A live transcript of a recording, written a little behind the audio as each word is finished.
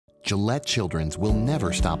Gillette Children's will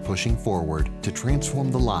never stop pushing forward to transform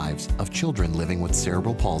the lives of children living with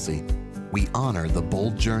cerebral palsy. We honor the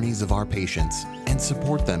bold journeys of our patients and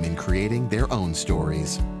support them in creating their own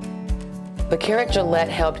stories. The care at Gillette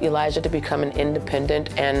helped Elijah to become an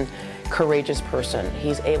independent and courageous person.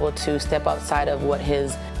 He's able to step outside of what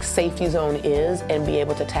his safety zone is and be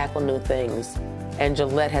able to tackle new things. And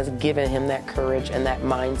Gillette has given him that courage and that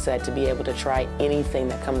mindset to be able to try anything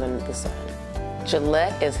that comes under the sun.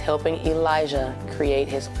 Gillette is helping Elijah create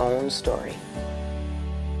his own story.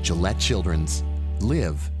 Gillette Children's.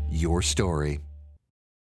 Live your story.